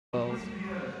world,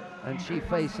 and she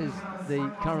faces the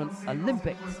current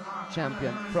Olympic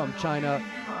champion from China,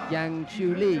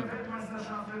 Xiuli.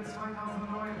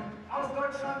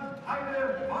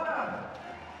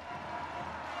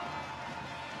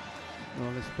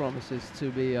 Well, this promises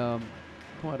to be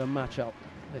quite a matchup,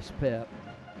 this pair.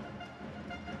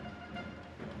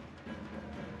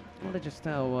 I wonder just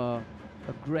how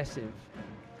aggressive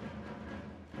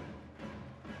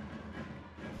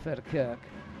Verkerk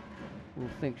will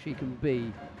think she can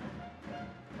be.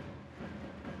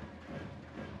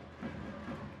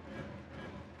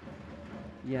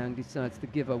 Yang decides to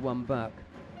give her one back.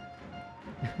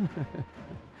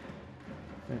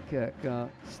 Verkerk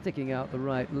sticking out the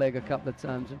right leg a couple of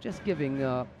times and just giving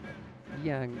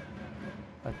Yang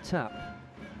a tap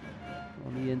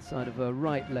on the inside of her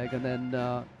right leg, and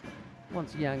then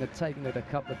once Yang had taken it a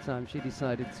couple of times, she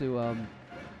decided to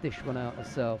dish one out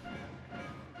herself.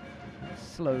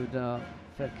 Slowed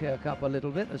Verkerk up a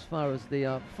little bit as far as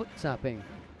the foot tapping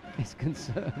is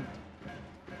concerned.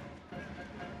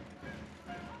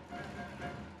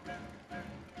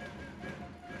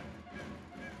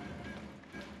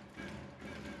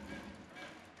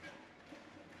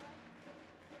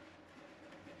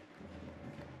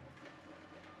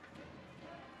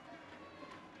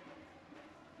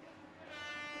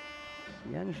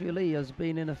 Xiuli has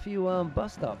been in a few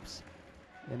bust-ups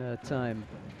in her time.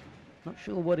 Not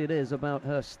sure what it is about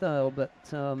her style, but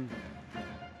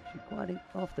she quite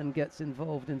often gets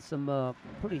involved in some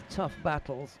pretty tough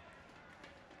battles.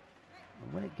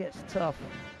 And when it gets tough,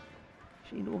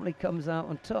 she normally comes out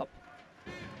on top.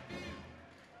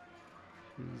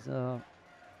 She's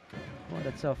quite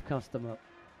a tough customer.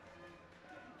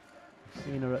 I've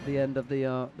seen her at the end of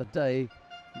the day,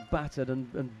 battered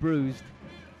and bruised.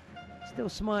 Still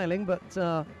smiling, but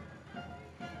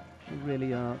she really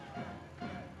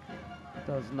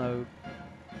does know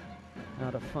how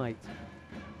to fight.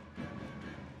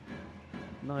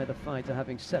 Neither fighter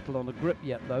having settled on a grip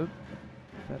yet, though.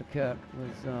 Verkerk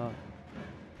was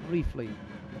briefly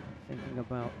thinking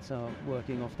about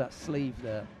working off that sleeve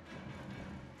there.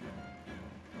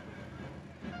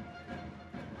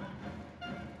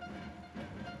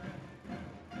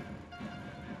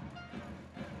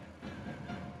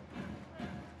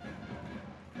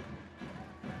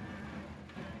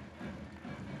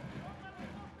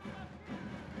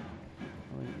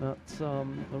 But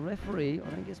the referee, I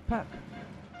think it's Pak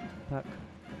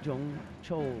Jong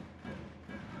Chol.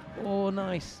 Oh,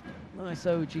 nice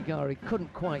ojigari.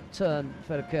 Couldn't quite turn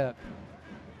Verkerk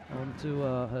onto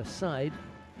her side,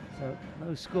 so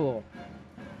no score.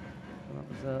 That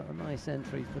was a nice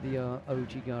entry for the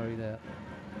ojigari there.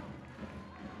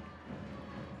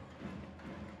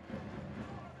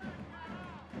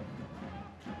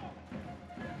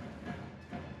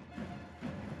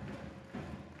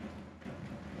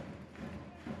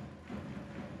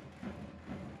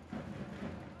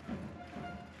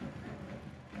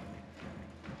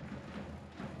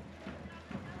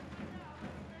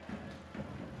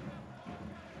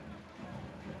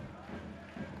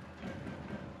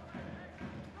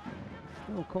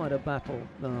 Still quite a battle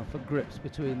for grips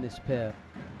between this pair.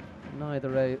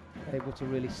 Neither able to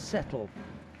really settle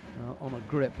on a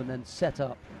grip and then set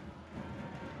up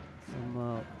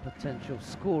some potential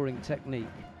scoring technique.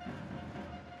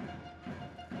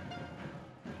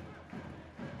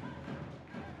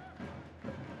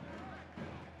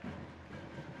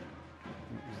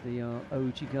 It was the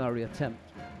ojigari attempt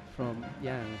from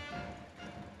Yang.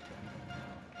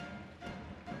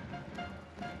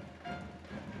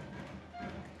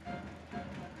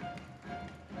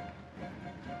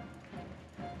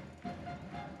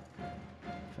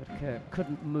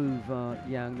 Couldn't move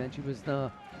Yang then. She was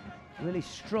really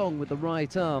strong with the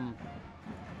right arm,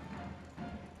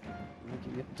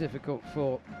 making it difficult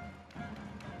for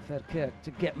Verkerk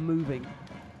to get moving.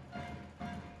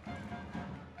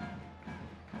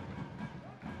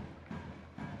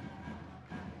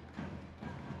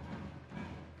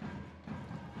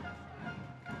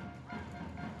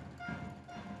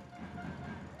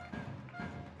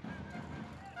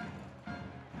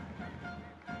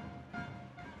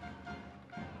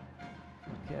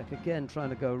 Again trying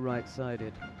to go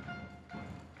right-sided.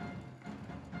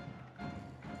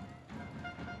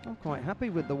 I'm quite happy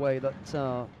with the way that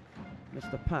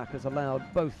Mr. Pak has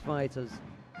allowed both fighters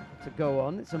to go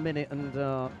on. It's a minute and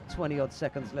 20-odd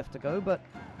seconds left to go, but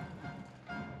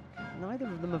neither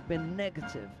of them have been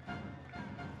negative.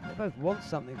 They both want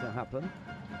something to happen.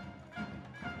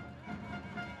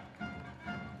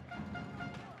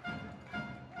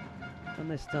 And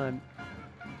this time,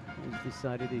 he's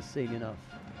decided he's seen enough.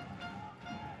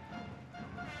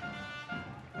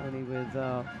 only with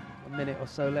a minute or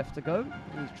so left to go.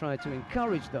 He's tried to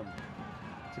encourage them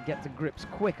to get to grips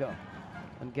quicker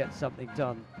and get something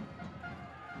done.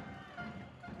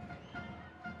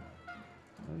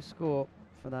 No score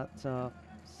for that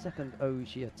second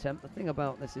Oji attempt. The thing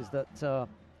about this is that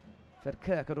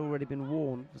Verkerk had already been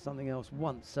warned for something else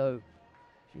once, so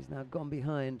she's now gone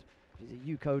behind. She's a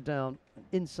Yuko down and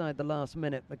inside the last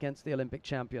minute against the Olympic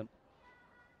champion.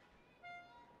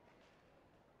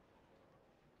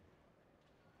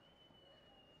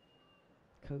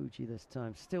 Koji this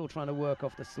time, still trying to work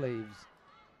off the sleeves.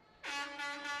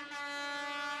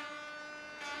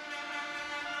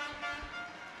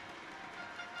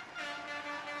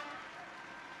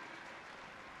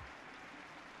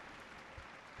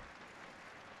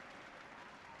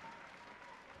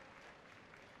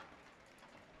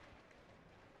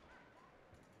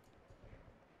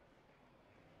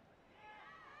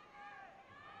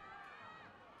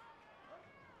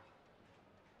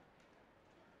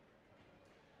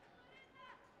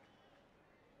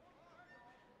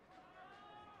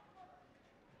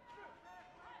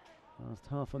 Last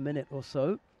half a minute or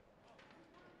so.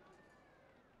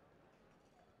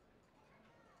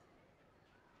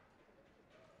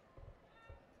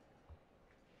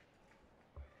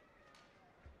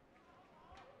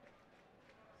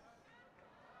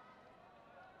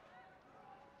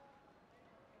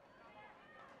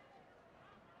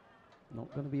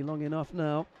 Not going to be long enough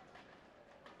now.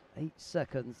 8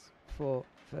 seconds for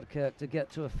Verkerk to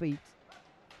get to her feet.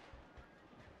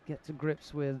 Get to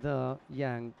grips with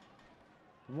Yang.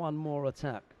 One more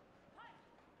attack.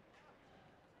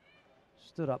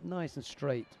 Stood up nice and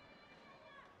straight.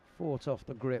 Fought off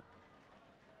the grip.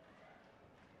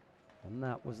 And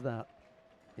that was that.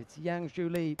 It's Yang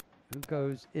Xiuli who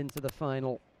goes into the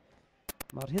final.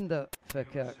 Marhinde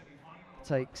Verkerk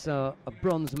takes a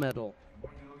bronze medal.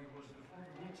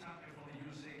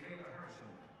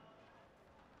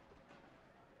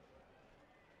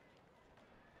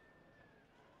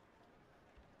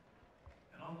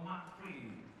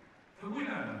 Prix, the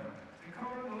winner, the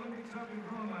current Olympic champion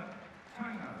from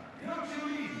China,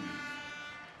 Xiuli.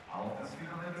 Auch das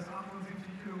Finale des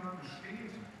 78 Kilogramm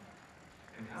steht.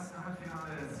 Im ersten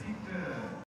Halbfinale siegte